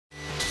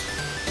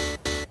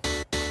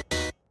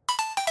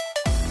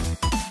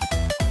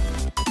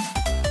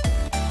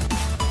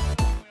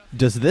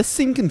Does this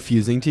seem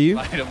confusing to you?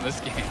 Fight him this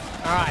game.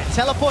 All right,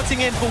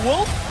 teleporting in for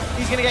Wolf.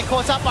 He's going to get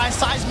caught up by a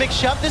seismic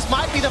shove. This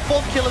might be the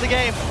fourth kill of the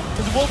game.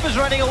 As Wolf is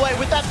running away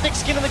with that thick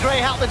skin and the grey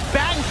helmet.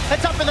 Bang!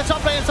 It's up in the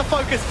top lane. It's a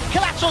focus.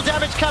 Collateral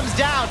damage comes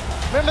down.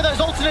 Remember those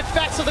alternate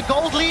facts of the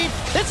gold lead?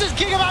 This is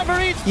Gigabyte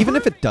Marine. Even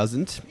if it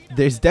doesn't,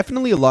 there's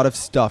definitely a lot of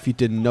stuff you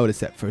didn't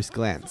notice at first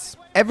glance.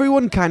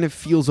 Everyone kind of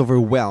feels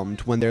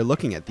overwhelmed when they're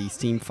looking at these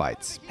team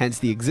fights, hence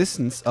the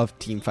existence of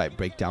teamfight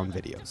breakdown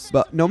videos.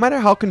 But no matter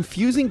how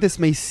confusing this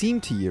may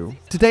seem to you,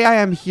 today I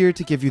am here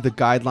to give you the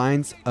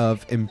guidelines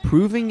of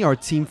improving your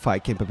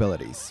teamfight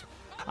capabilities.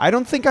 I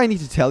don't think I need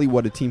to tell you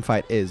what a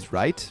teamfight is,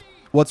 right?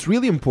 What's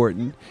really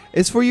important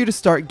is for you to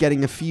start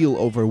getting a feel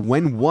over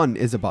when one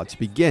is about to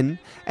begin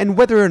and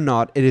whether or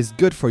not it is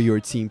good for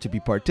your team to be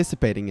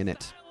participating in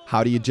it.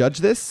 How do you judge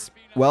this?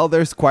 Well,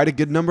 there's quite a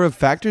good number of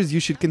factors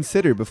you should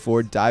consider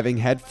before diving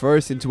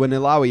headfirst into an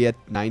Illaoi at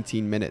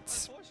 19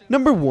 minutes.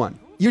 Number 1.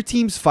 Your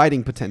team's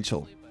fighting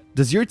potential.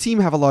 Does your team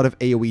have a lot of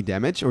AoE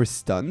damage or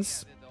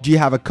stuns? Do you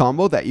have a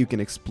combo that you can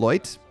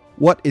exploit?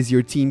 What is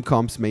your team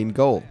comp's main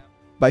goal?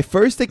 By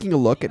first taking a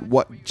look at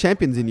what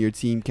champions in your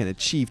team can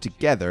achieve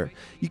together,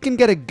 you can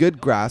get a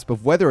good grasp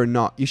of whether or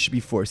not you should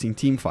be forcing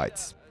team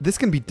fights. This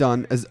can be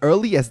done as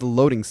early as the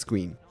loading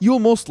screen. You will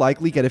most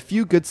likely get a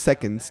few good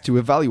seconds to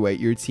evaluate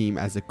your team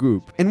as a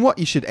group and what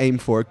you should aim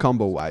for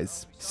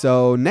combo-wise.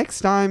 So next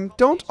time,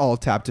 don't all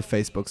tap to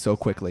Facebook so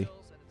quickly.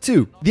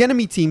 2. The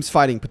enemy team's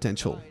fighting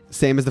potential.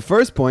 Same as the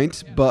first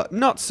point, but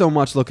not so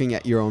much looking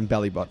at your own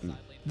belly button.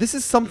 This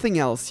is something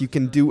else you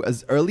can do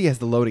as early as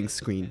the loading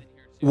screen.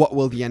 What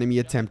will the enemy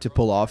attempt to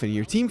pull off in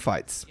your team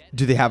fights?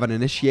 Do they have an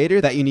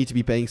initiator that you need to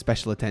be paying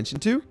special attention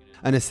to?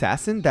 An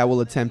assassin that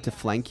will attempt to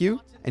flank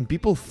you? And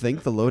people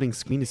think the loading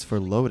screen is for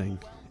loading.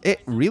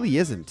 It really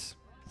isn't.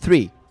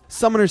 3.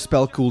 Summoner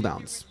spell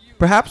cooldowns.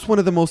 Perhaps one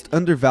of the most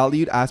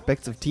undervalued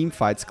aspects of team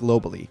fights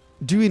globally.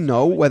 Do you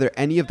know whether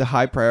any of the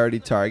high priority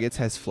targets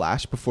has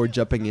flash before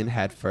jumping in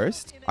head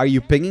first? Are you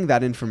pinging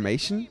that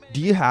information? Do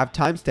you have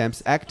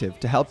timestamps active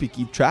to help you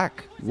keep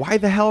track? Why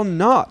the hell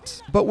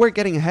not? But we're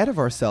getting ahead of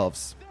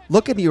ourselves.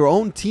 Look at your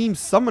own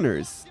team's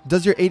summoners.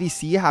 Does your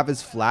ADC have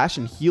his flash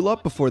and heal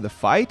up before the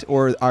fight,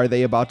 or are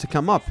they about to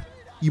come up?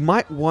 You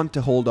might want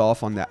to hold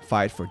off on that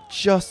fight for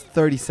just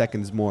 30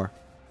 seconds more.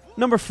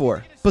 Number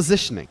 4.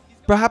 Positioning.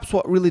 Perhaps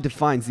what really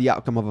defines the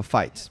outcome of a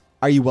fight.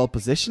 Are you well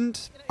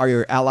positioned? Are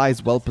your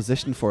allies well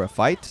positioned for a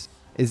fight?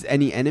 Is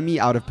any enemy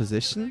out of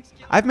position?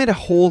 I've made a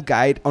whole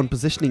guide on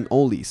positioning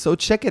only, so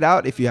check it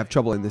out if you have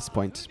trouble in this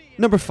point.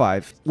 Number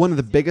 5. One of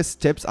the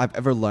biggest tips I've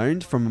ever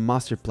learned from a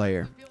master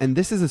player, and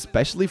this is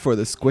especially for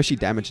the squishy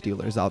damage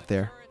dealers out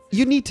there.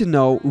 You need to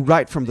know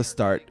right from the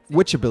start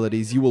which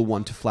abilities you will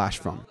want to flash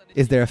from.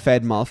 Is there a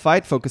Fed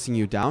Malphite focusing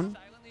you down?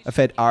 A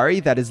Fed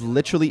Ahri that is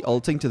literally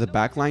ulting to the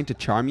backline to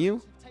charm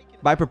you?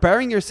 By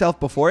preparing yourself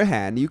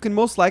beforehand, you can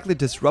most likely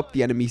disrupt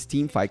the enemy's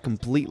teamfight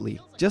completely.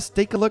 Just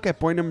take a look at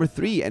point number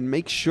 3 and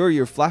make sure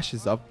your flash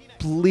is up,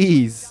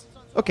 please.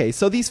 Okay,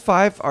 so these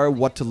 5 are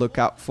what to look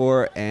out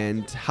for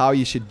and how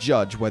you should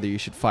judge whether you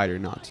should fight or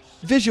not.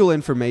 Visual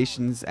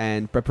informations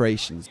and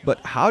preparations, but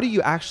how do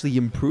you actually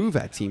improve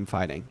at team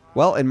fighting?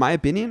 Well, in my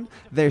opinion,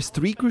 there's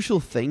 3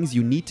 crucial things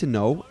you need to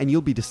know and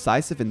you'll be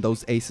decisive in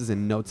those aces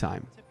in no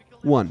time.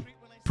 1.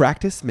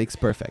 Practice makes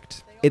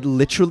perfect. It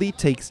literally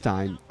takes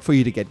time for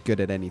you to get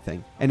good at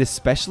anything. And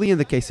especially in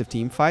the case of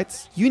team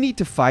fights, you need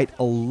to fight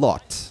a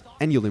lot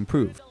and you'll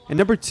improve. And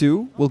number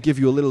 2 will give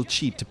you a little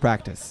cheat to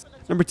practice.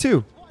 Number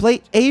 2,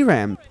 play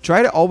ARAM.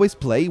 Try to always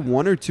play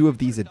 1 or 2 of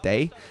these a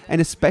day,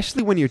 and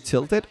especially when you're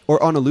tilted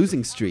or on a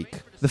losing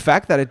streak. The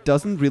fact that it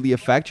doesn't really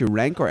affect your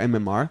rank or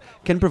MMR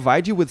can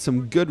provide you with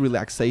some good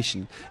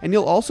relaxation, and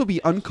you'll also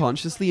be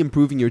unconsciously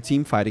improving your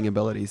team fighting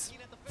abilities.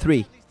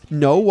 3,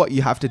 know what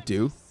you have to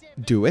do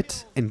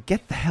it, and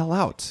get the hell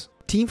out.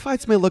 Team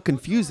fights may look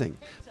confusing,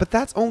 but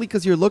that's only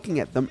because you're looking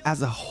at them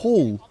as a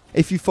whole.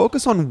 If you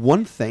focus on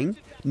one thing,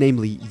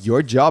 namely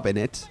your job in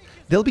it,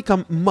 they'll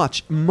become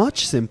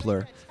much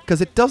simpler, because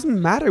it doesn't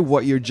matter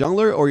what your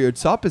jungler or your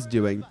top is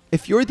doing.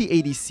 If you're the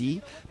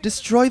ADC,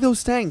 destroy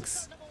those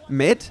tanks.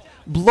 Mid,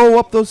 blow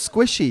up those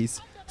squishies.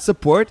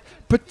 Support,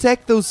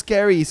 protect those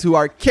carries who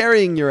are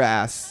carrying your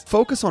ass.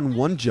 Focus on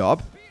one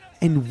job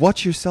and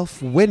watch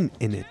yourself win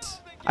in it.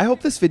 I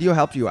hope this video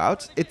helped you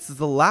out. It's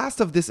the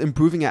last of this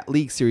Improving at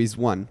League Series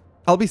 1.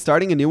 I'll be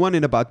starting a new one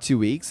in about 2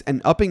 weeks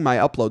and upping my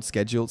upload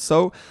schedule,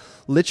 so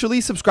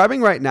literally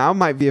subscribing right now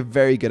might be a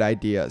very good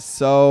idea,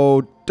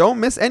 so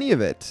don't miss any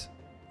of it.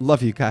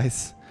 Love you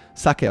guys.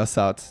 Sakeios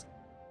out.